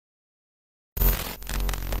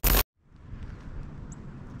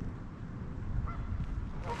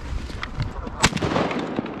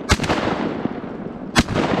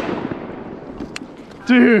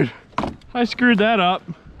Dude, I screwed that up.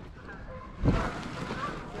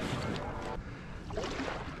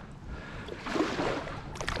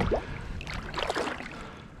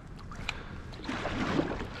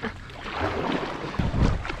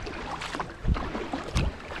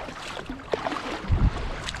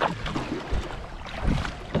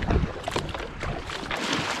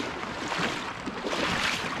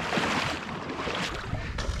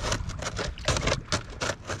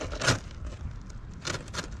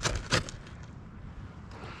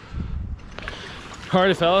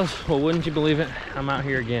 Alrighty fellas, well wouldn't you believe it, I'm out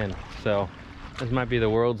here again. So this might be the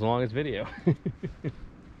world's longest video.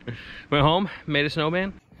 Went home, made a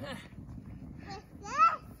snowman.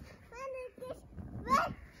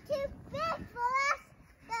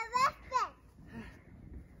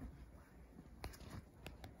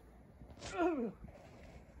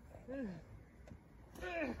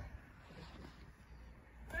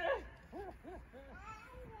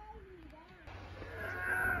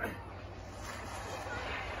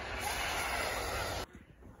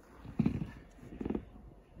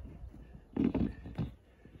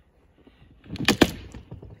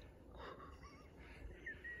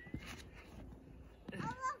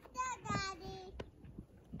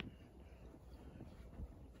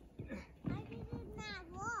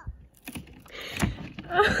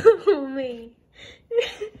 Oh, me.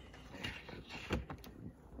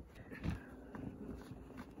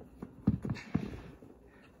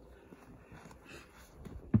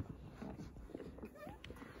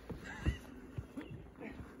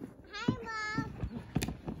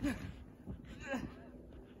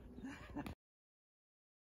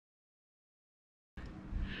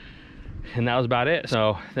 And that was about it.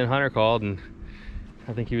 So then Hunter called, and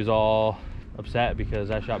I think he was all upset because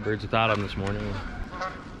I shot birds without him this morning.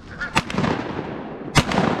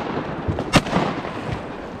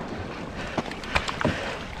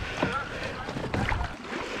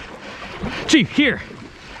 Chief, here!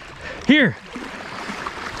 Here!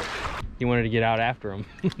 He wanted to get out after him.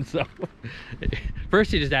 So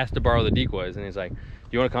first he just asked to borrow the decoys, and he's like,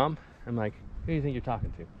 you want to come? I'm like, who do you think you're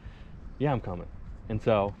talking to? Yeah, I'm coming. And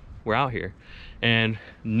so we're out here, and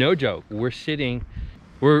no joke, we're sitting,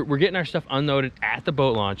 we're getting our stuff unloaded at the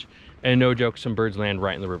boat launch, and no joke, some birds land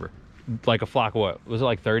right in the river. Like a flock of what? Was it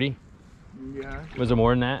like 30? Yeah. Was it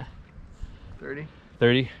more than that? 30.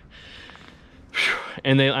 30?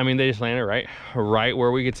 And they, I mean, they just landed right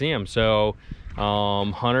where we could see them. So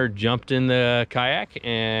Hunter jumped in the kayak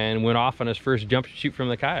and went off on his first jump shoot from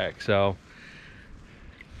the kayak. So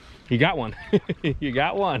he got one. You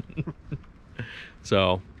got one.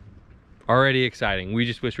 So already exciting. We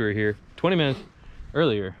just wish we were here 20 minutes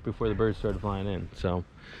earlier before the birds started flying in. So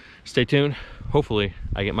stay tuned. Hopefully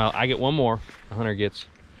I get one more. Hunter gets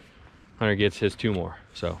his 2 more.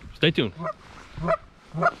 So stay tuned.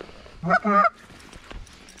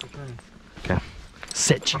 Okay.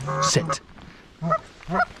 Sit, Chief. Sit.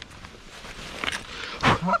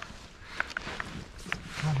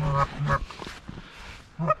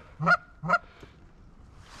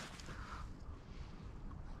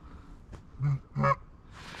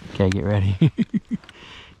 Okay, get ready.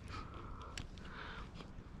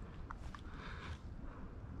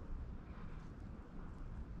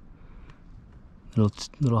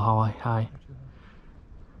 little high.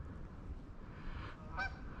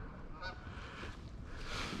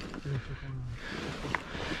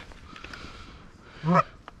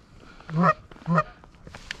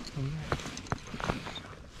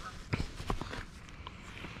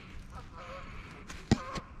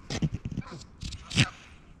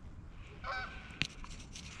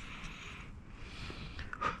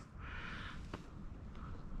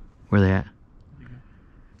 Where are they at?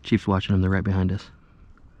 Chief's watching them. They're right behind us.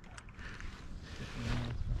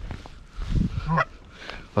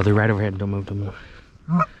 Oh, they're right overhead. Don't move, don't move.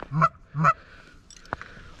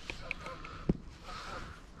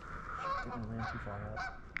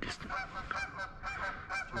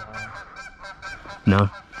 No.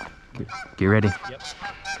 Get ready. Yep.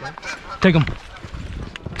 Take them.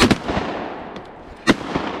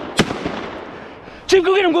 Chief,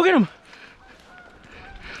 go get him, go get him.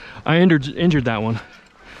 I injured that one.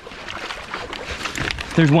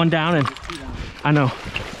 There's one down, and I know.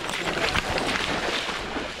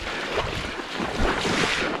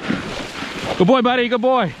 Good boy, buddy, good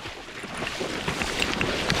boy.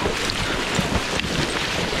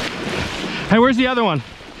 Hey, where's the other one?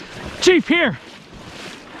 Chief, here.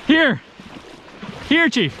 Here. Here,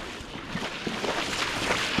 Chief.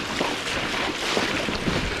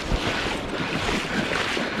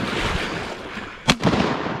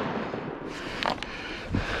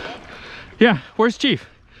 Yeah, where's Chief?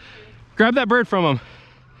 Grab that bird from him.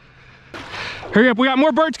 Hurry up, we got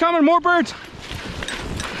more birds coming, more birds.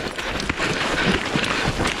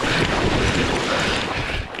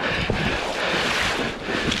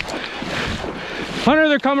 Hunter,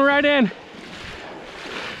 they're coming right in.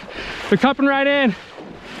 They're coming right in.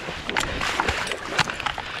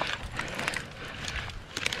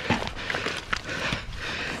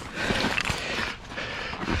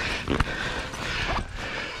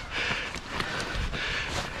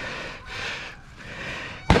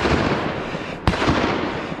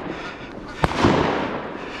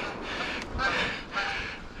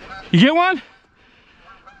 You get one?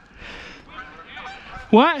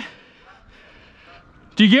 What?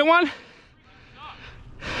 Do you get one?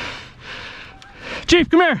 Chief,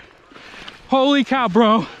 come here. Holy cow,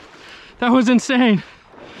 bro. That was insane.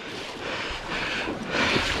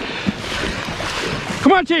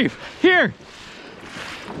 Come on, Chief. Here.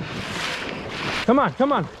 Come on,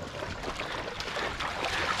 come on.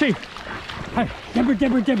 Chief. Hey,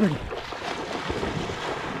 Deborah.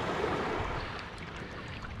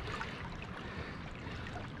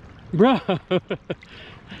 Bro.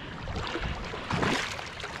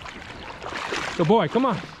 Good boy, come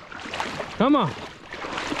on. Come on.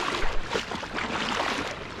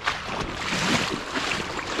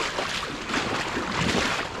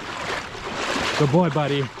 Good boy,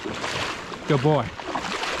 buddy. Good boy.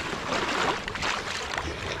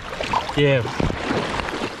 Give.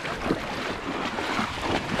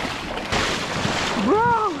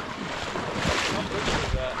 Bro!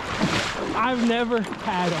 I've never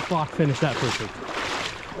had a flock finish that perfect.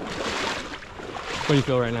 What do you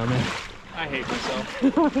feel right now, man? I hate myself.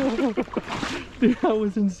 Dude, that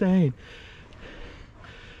was insane.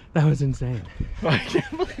 That was insane. I can't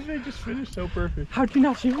believe they just finished so perfect. How'd you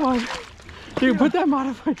not shoot one? Dude, put that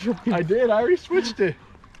modified trip in. I did. I already switched it.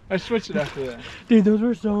 I switched it after that. Dude, those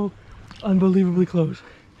were so unbelievably close.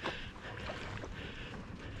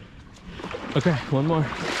 Okay, one more.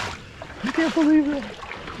 I can't believe it.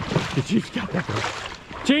 The Chief's got that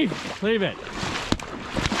one. Chief, leave it.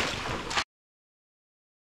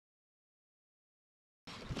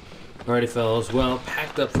 Alrighty, fellas. Well,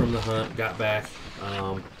 packed up from the hunt, got back.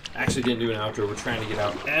 Actually didn't do an outro. We're trying to get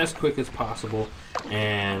out as quick as possible,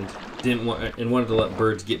 and wanted to let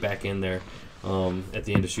birds get back in there at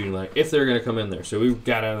the end of shooting light if they're gonna come in there. So we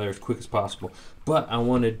got out of there as quick as possible. But I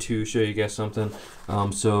wanted to show you guys something.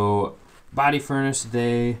 So Body Furnace,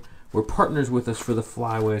 they were partners with us for the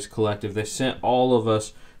Flyways Collective. They sent all of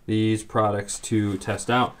us these products to test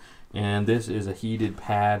out, and this is a heated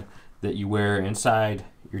pad that you wear inside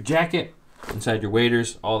your jacket, inside your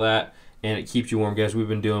waders, all that, and it keeps you warm, guys. We've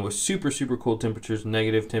been dealing with super cold temperatures,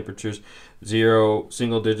 negative temperatures, 0,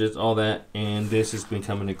 single digits, all that, and this has been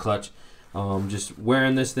coming in clutch. Just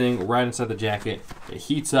wearing this thing right inside the jacket, it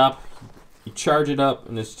heats up, you charge it up,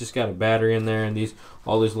 and it's just got a battery in there, and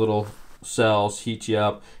all these little cells heat you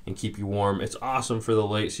up and keep you warm. It's awesome for the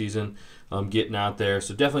late season getting out there,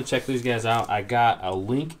 so definitely check these guys out. I got a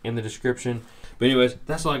link in the description. But anyways,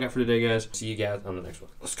 that's all I got for today, guys. See you guys on the next one.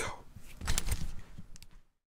 Let's go.